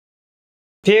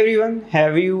Hey everyone,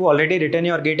 have you already written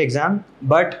your GATE exam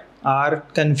but are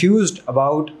confused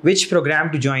about which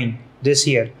program to join this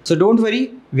year? So don't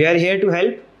worry, we are here to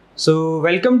help. So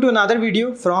welcome to another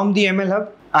video from the ML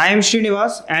Hub. I am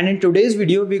Srinivas and in today's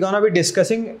video we're gonna be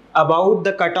discussing about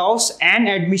the cutoffs and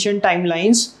admission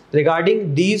timelines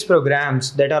regarding these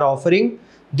programs that are offering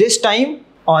this time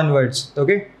onwards.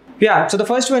 Okay. Yeah, so the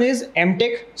first one is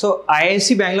M.Tech. So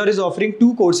IISc Bangalore is offering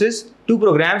two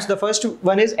programs. The first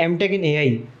one is M.Tech in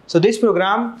AI. So this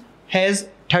program has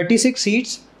 36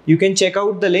 seats. You can check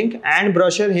out the link and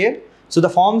brochure here. So the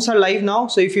forms are live now.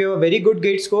 So if you have a very good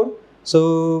GATE score,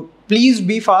 so please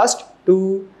be fast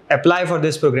to apply for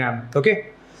this program.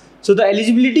 Okay. So the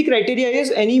eligibility criteria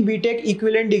is any B.Tech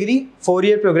equivalent degree,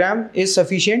 4-year program is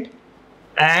sufficient.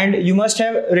 And you must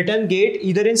have written GATE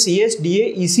either in CS,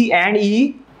 DA, EC and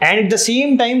EE. And at the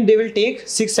same time, they will take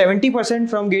 70%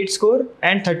 from GATE score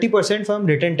and 30% from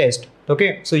written test.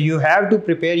 Okay, so you have to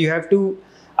prepare, you have to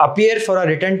appear for a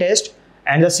written test.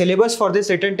 And the syllabus for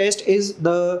this written test is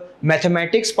the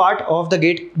mathematics part of the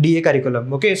GATE DA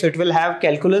curriculum. Okay, so it will have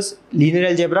calculus, linear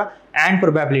algebra and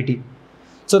probability.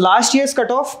 So last year's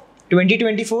cutoff,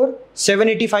 2024,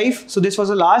 785. So this was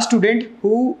the last student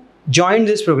who joined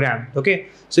this program. Okay,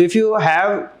 so if you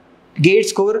have GATE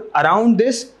score around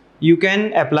this, you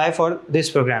can apply for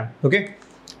this program. Okay,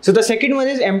 so the second one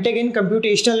is M.Tech in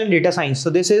computational and data science.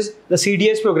 So this is the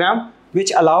CDS program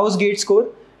which allows GATE score.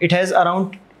 It has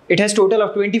total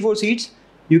of 24 seats.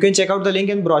 You can check out the link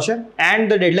in brochure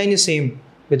and the deadline is same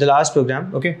with the last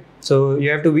program. Okay, so you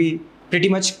have to be pretty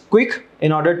much quick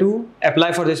in order to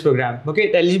apply for this program.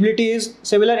 Okay, the eligibility is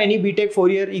similar. Any B.Tech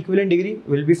 4-year equivalent degree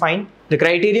will be fine. The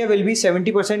criteria will be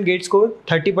 70% GATE score,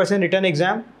 30% written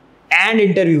exam and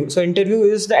interview. So interview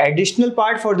is the additional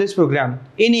part for this program.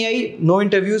 In AI, no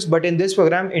interviews, but in this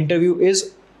program, interview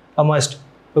is a must.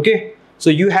 Okay, so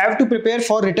you have to prepare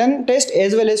for written test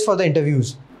as well as for the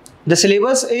interviews. The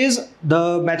syllabus is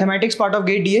the mathematics part of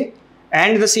GATE DA,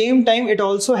 and at the same time, it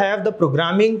also have the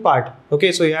programming part.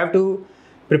 Okay, so you have to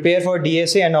prepare for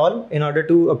DSA and all in order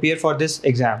to appear for this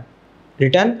exam,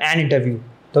 written and interview.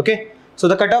 Okay. So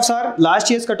the cutoffs are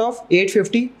last year's cutoff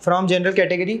 850 from general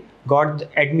category got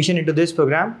admission into this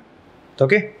program.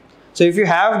 Okay. So if you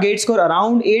have GATE score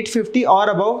around 850 or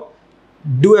above,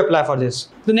 do apply for this.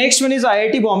 The next one is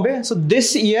IIT Bombay. So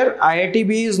this year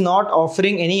IITB is not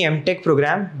offering any M.Tech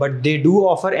program, but they do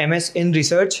offer MS in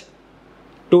research.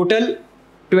 Total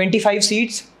 25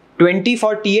 seats, 20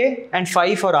 for TA and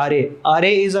 5 for RA. RA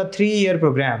is a 3-year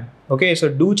program. Okay. So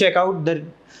do check out the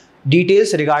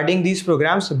details regarding these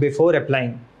programs before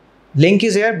applying. Link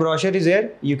is here, brochure is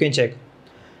here, you can check.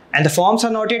 And the forms are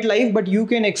not yet live, but you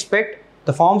can expect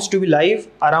the forms to be live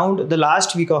around the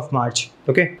last week of March.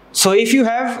 Okay. So if you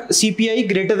have CPI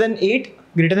greater than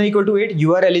equal to 8,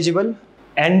 you are eligible.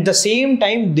 And the same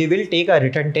time, they will take a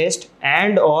written test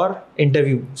and or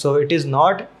interview. So it is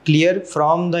not clear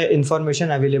from the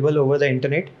information available over the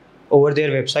internet, over their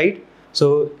website.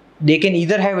 So they can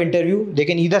either have interview, they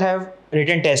can either have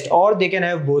written test, or they can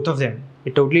have both of them.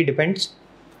 It totally depends.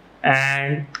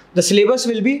 And the syllabus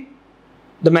will be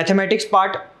the mathematics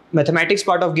part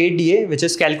of GATE DA, which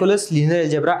is calculus, linear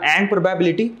algebra and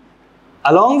probability.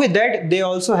 Along with that, they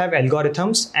also have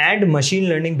algorithms and machine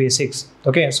learning basics.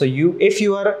 Okay, so if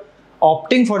you are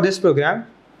opting for this program,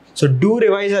 so do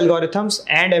revise algorithms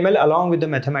and ML along with the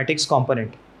mathematics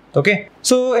component. Okay,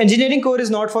 so engineering core is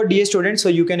not for DA students, so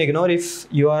you can ignore if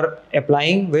you are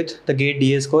applying with the GATE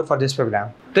DA score for this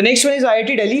program. The next one is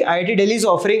IIT Delhi. IIT Delhi is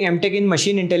offering M.Tech in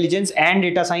machine intelligence and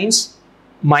data science,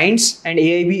 Minds, and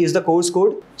AIB is the course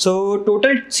code. So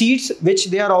total seats which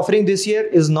they are offering this year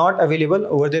is not available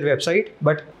over their website,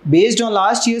 but based on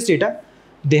last year's data,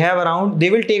 they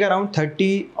will take around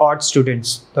 30 odd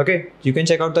students. Okay, you can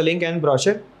check out the link and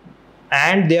brochure,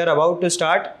 and they are about to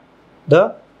start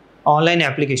the online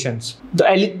applications. The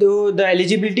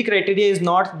eligibility criteria is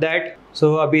not that.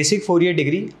 So a basic 4-year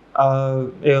degree,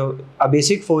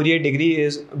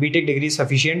 B.Tech degree is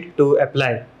sufficient to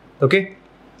apply. Okay,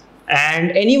 and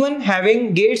anyone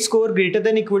having GATE score greater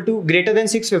than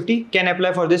 650 can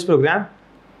apply for this program,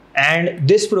 and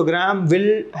this program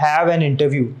will have an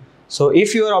interview. So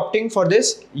if you are opting for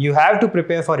this, you have to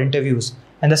prepare for interviews,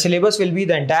 and the syllabus will be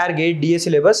the entire GATE DA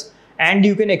syllabus, and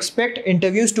you can expect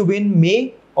interviews to be in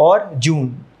May or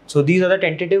June. So these are the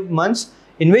tentative months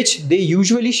in which they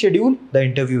usually schedule the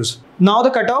interviews. Now the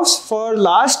cutoffs for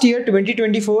last year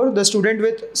 2024, the student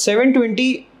with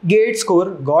 720 GATE score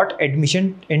got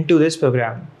admission into this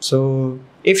program. So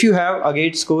if you have a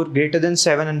GATE score greater than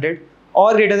 700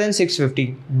 or greater than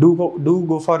 650, do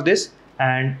go for this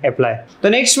and apply. The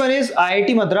next one is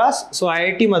IIT Madras. So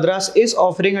IIT Madras is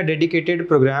offering a dedicated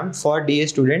program for DA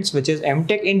students, which is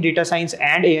M.Tech in Data Science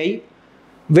and AI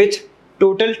with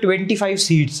total 25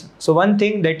 seats. So one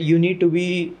thing that you need to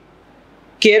be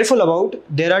careful about,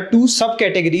 there are two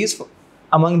subcategories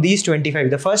among these 25.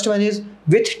 The first one is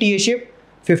with TAship,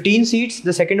 15 seats.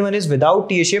 The second one is without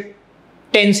TAship,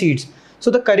 10 seats. So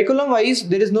the curriculum wise,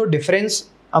 there is no difference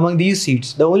among these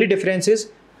seats. The only difference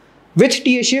is with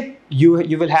TAship,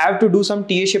 you will have to do some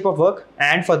TAship of work,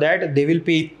 and for that they will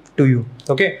pay to you.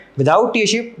 Okay. Without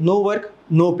TAship, no work,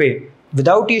 no pay.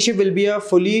 Without TAship will be a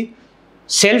fully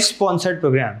self-sponsored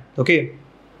program. Okay.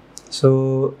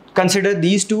 So consider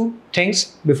these two things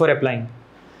before applying.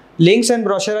 Links and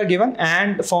brochure are given,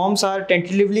 and forms are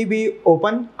tentatively be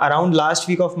open around last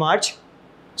week of March.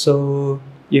 So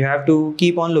you have to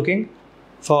keep on looking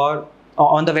for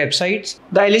on the websites.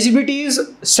 The eligibility is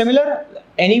similar.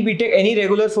 Any B.Tech, any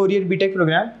regular 4-year B.Tech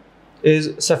program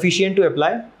is sufficient to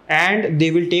apply, and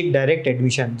they will take direct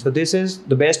admission. So this is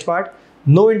the best part.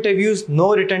 No interviews,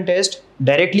 no written test.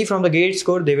 Directly from the GATE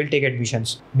score, they will take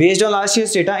admissions. Based on last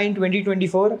year's data in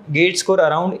 2024, GATE score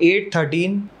around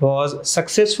 813 was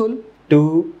successful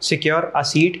to secure a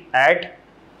seat at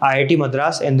IIT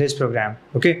Madras in this program.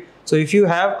 Okay. So if you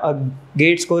have a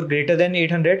GATE score greater than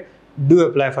 800, do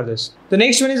apply for this. The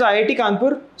next one is IIT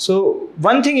Kanpur. So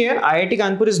one thing here, IIT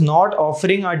Kanpur is not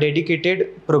offering a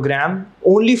dedicated program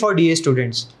only for DA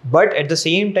students, but at the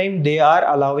same time, they are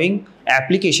allowing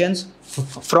applications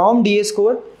from DA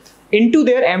score into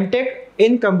their M.Tech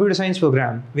in computer science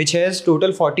program, which has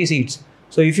total 40 seats.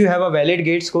 So if you have a valid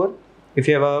GATE score, if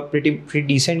you have a pretty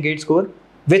decent GATE score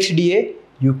with DA,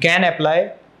 you can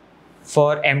apply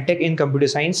for M.Tech in computer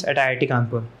science at IIT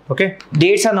Kanpur. Okay.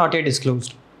 Dates are not yet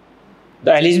disclosed.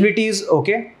 The eligibility is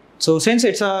okay. So since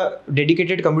it's a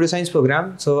dedicated computer science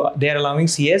program, so they are allowing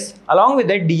CS. Along with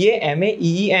that, DA, MA,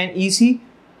 EE and EC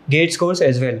GATE scores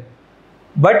as well.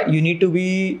 But you need to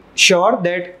be sure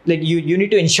that you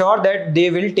need to ensure that they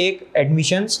will take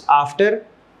admissions after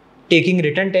taking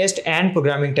written test and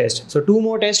programming test. So 2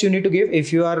 more tests you need to give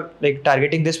if you are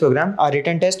targeting this program, a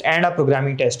written test and a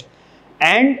programming test.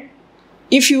 And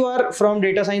if you are from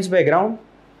data science background,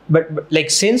 but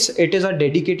since it is a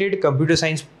dedicated computer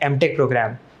science M.Tech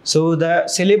program, so the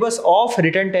syllabus of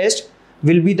written test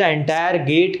will be the entire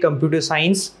GATE computer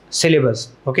science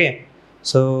syllabus. Okay.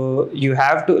 So you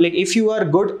have to, if you are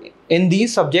good in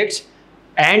these subjects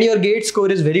and your GATE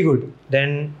score is very good,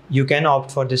 then you can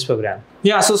opt for this program.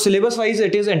 Yeah, so syllabus wise,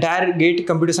 it is entire GATE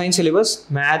computer science syllabus,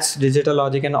 maths, digital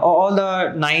logic and all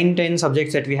the 9-10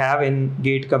 subjects that we have in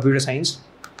GATE computer science.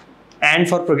 And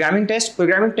for programming test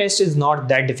is not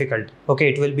that difficult. Okay,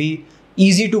 it will be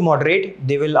easy to moderate.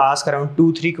 They will ask around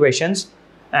 2-3 questions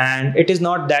and it is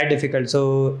not that difficult.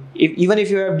 So even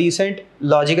if you have decent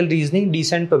logical reasoning,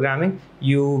 decent programming,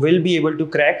 you will be able to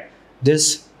crack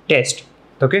this test.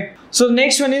 Okay. So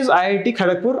next one is IIT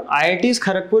Kharagpur. IITs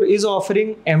Kharagpur is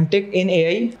offering M.Tech in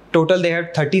AI. Total they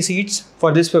have 30 seats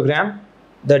for this program.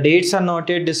 The dates are not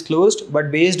yet disclosed,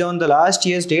 but based on the last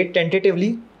year's date,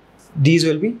 tentatively, these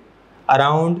will be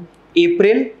around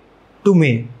April to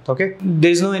May. Okay.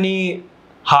 There is no any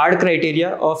hard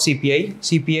criteria of CPI.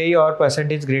 CPI or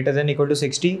percentage greater than equal to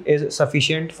 60 is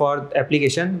sufficient for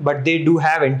application, but they do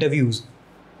have interviews.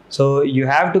 So you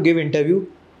have to give interview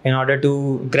in order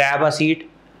to grab a seat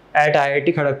at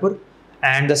IIT Kharagpur,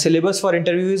 and the syllabus for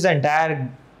interview is the entire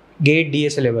GATE DA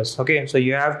syllabus. Okay, so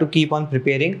you have to keep on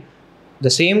preparing the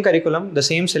same curriculum, the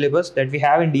same syllabus that we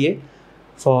have in DA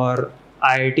for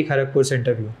IIT Kharagpur's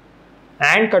interview.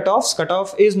 And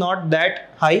cutoff is not that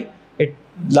high.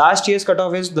 Last year's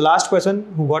cutoff is the last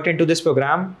person who got into this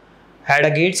program had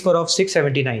a GATE score of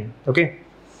 679. Okay,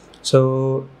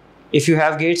 so if you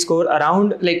have GATE score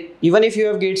around, even if you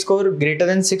have GATE score greater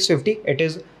than 650, it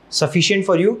is sufficient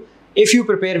for you if you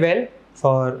prepare well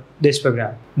for this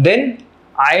program. Then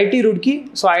IIT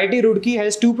Roorkee. So IIT Roorkee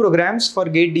has 2 programs for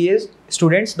GATE DA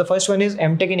students. The first one is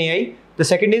M.Tech in AI. The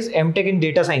second is M.Tech in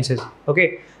Data Sciences.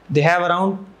 Okay, they have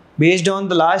around, based on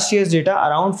the last year's data,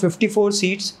 around 54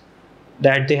 seats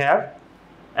that they have,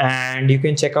 and you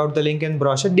can check out the link in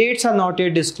brochure. Dates are not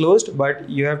yet disclosed, but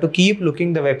you have to keep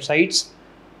looking the websites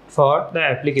for the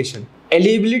application.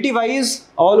 Eligibility wise,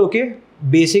 all okay.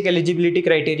 Basic eligibility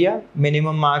criteria,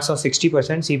 minimum marks of 60%,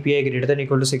 CPI greater than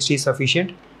equal to 60 is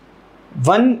sufficient.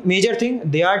 One major thing,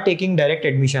 they are taking direct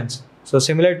admissions. So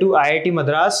similar to IIT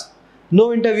Madras,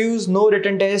 no interviews, no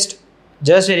written test,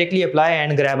 just directly apply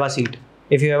and grab a seat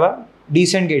if you have a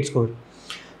decent GATE score.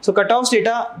 So cutoffs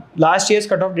data, last year's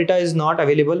cutoff data is not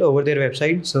available over their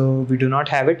website, so we do not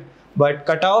have it. But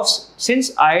cutoffs,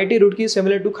 since IIT Roorkee is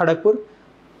similar to Kharagpur,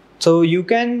 So you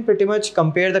can pretty much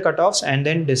compare the cutoffs and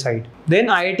then decide. Then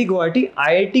IIT Guwahati.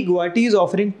 IIT Guwahati is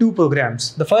offering two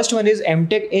programs. The first one is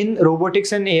M.Tech in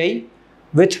Robotics and AI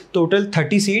with total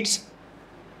 30 seats.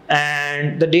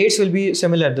 And the dates will be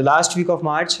similar. The last week of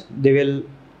March, they will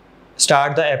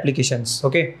start the applications.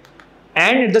 Okay.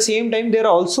 And at the same time, they're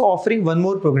also offering one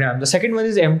more program. The second one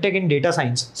is M.Tech in Data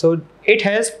Science. So it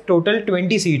has total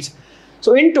 20 seats.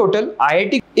 So in total,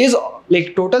 IIT is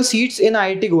like total seats in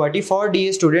IIT Guwahati for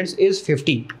DA students is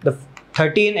 50. The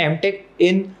 30 in M.Tech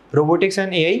in Robotics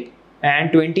and AI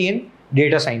and 20 in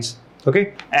Data Science.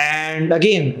 Okay. And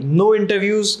again, no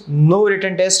interviews, no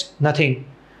written test, nothing.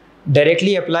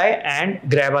 Directly apply and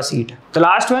grab a seat. The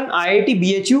last one, IIT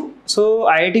BHU. So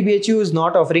IIT BHU is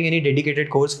not offering any dedicated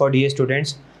course for DA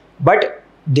students, but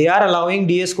they are allowing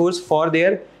DA course for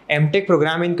their M.Tech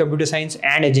program in Computer Science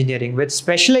and Engineering with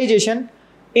specialization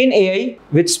in AI,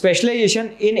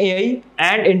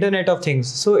 and Internet of Things.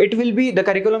 So it will be, the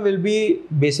curriculum will be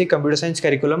basic computer science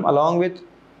curriculum along with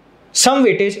some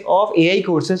weightage of AI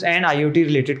courses and IoT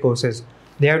related courses.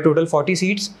 They have total 40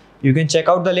 seats. You can check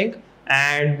out the link,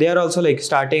 and they are also like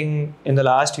starting in the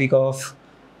last week of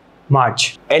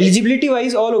March. Eligibility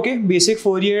wise, all okay. Basic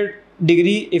 4-year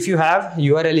degree if you have,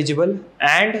 you are eligible,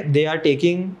 and they are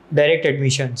taking direct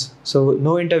admissions. So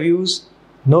no interviews,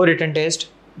 no written test.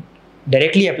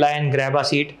 Directly apply and grab a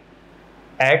seat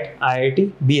at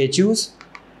IIT BHU's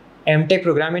M.Tech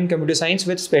program in Computer Science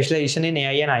with specialization in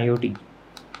AI and IoT.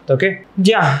 Okay.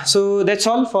 Yeah. So that's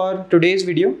all for today's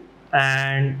video.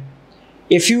 And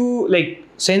if you like,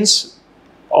 since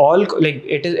all like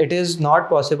it is not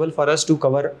possible for us to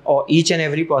cover each and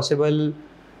every possible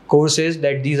courses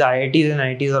that these IITs and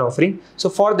IITs are offering. So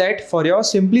for that, for your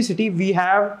simplicity, we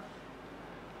have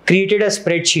created a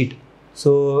spreadsheet.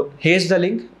 So here's the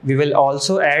link. We will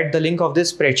also add the link of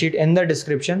this spreadsheet in the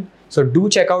description. So do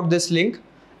check out this link,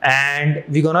 and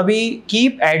we're gonna be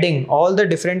keep adding all the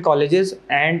different colleges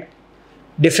and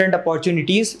different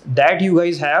opportunities that you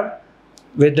guys have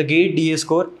with the GATE DA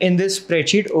score in this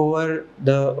spreadsheet over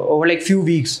like few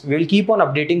weeks. We will keep on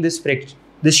updating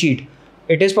this sheet.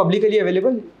 It is publicly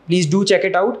available. Please do check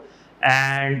it out.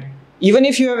 And even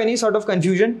if you have any sort of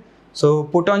confusion, so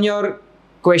put on your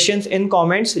questions in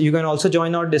comments. You can also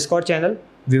join our Discord channel.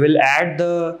 We will add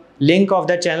the link of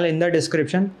that channel in the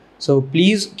description. So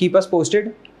please keep us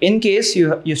posted in case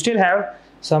you still have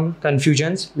some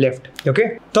confusions left.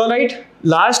 Okay. So right,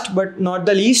 last but not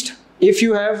the least, if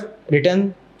you have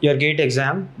written your GATE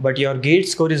exam, but your GATE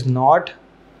score is not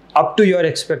up to your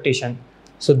expectation,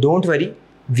 so don't worry.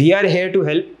 We are here to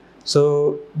help.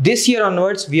 So this year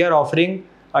onwards, we are offering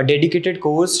a dedicated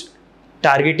course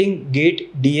targeting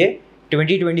GATE DA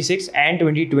 2026 and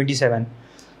 2027.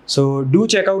 So do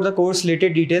check out the course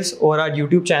related details over our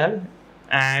YouTube channel.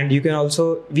 And you can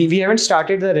also, we haven't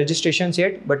started the registrations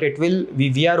yet, but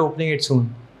we are opening it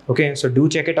soon. Okay, so do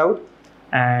check it out.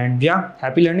 And yeah,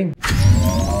 happy learning.